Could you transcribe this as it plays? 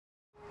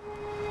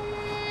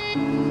We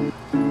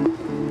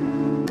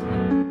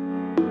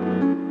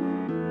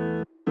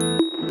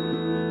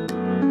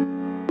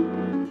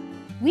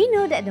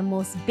know that the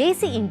most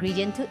basic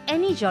ingredient to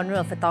any genre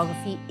of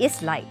photography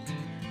is light.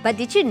 But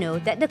did you know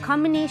that the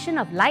combination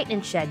of light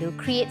and shadow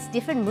creates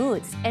different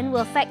moods and will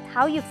affect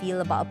how you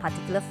feel about a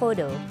particular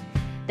photo?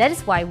 That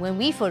is why when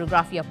we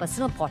photograph your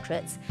personal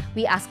portraits,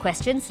 we ask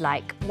questions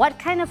like, what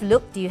kind of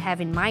look do you have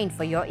in mind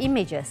for your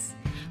images?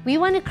 We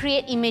want to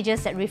create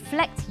images that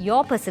reflect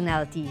your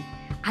personality.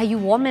 Are you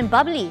warm and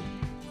bubbly,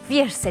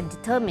 fierce and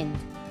determined,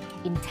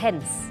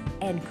 intense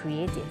and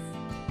creative?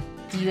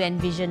 Do you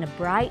envision a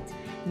bright,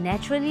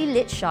 naturally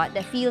lit shot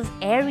that feels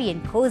airy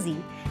and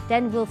cozy?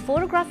 Then we'll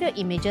photograph your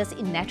images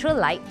in natural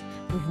light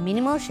with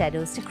minimal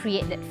shadows to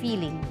create that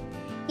feeling.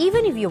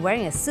 Even if you're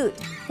wearing a suit,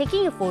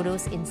 taking your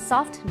photos in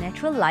soft,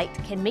 natural light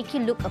can make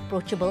you look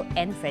approachable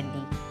and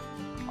friendly.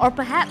 Or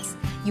perhaps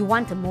you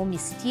want a more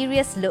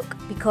mysterious look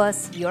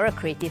because you're a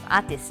creative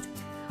artist.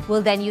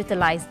 We'll then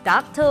utilize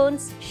dark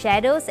tones,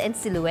 shadows and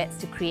silhouettes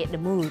to create the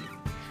mood.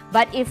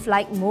 But if,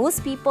 like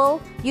most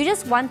people, you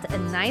just want a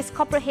nice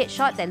corporate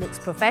headshot that looks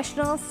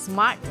professional,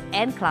 smart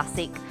and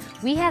classic,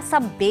 we have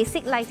some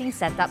basic lighting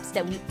setups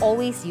that we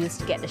always use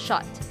to get the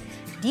shot.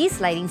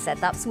 These lighting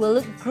setups will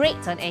look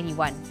great on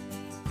anyone.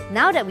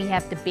 Now that we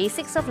have the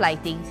basics of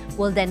lighting,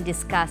 we'll then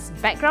discuss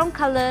background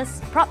colors,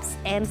 props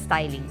and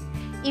styling.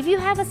 If you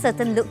have a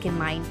certain look in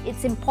mind,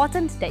 it's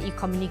important that you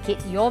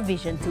communicate your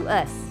vision to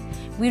us.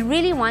 We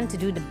really want to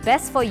do the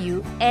best for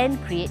you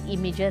and create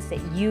images that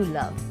you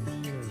love.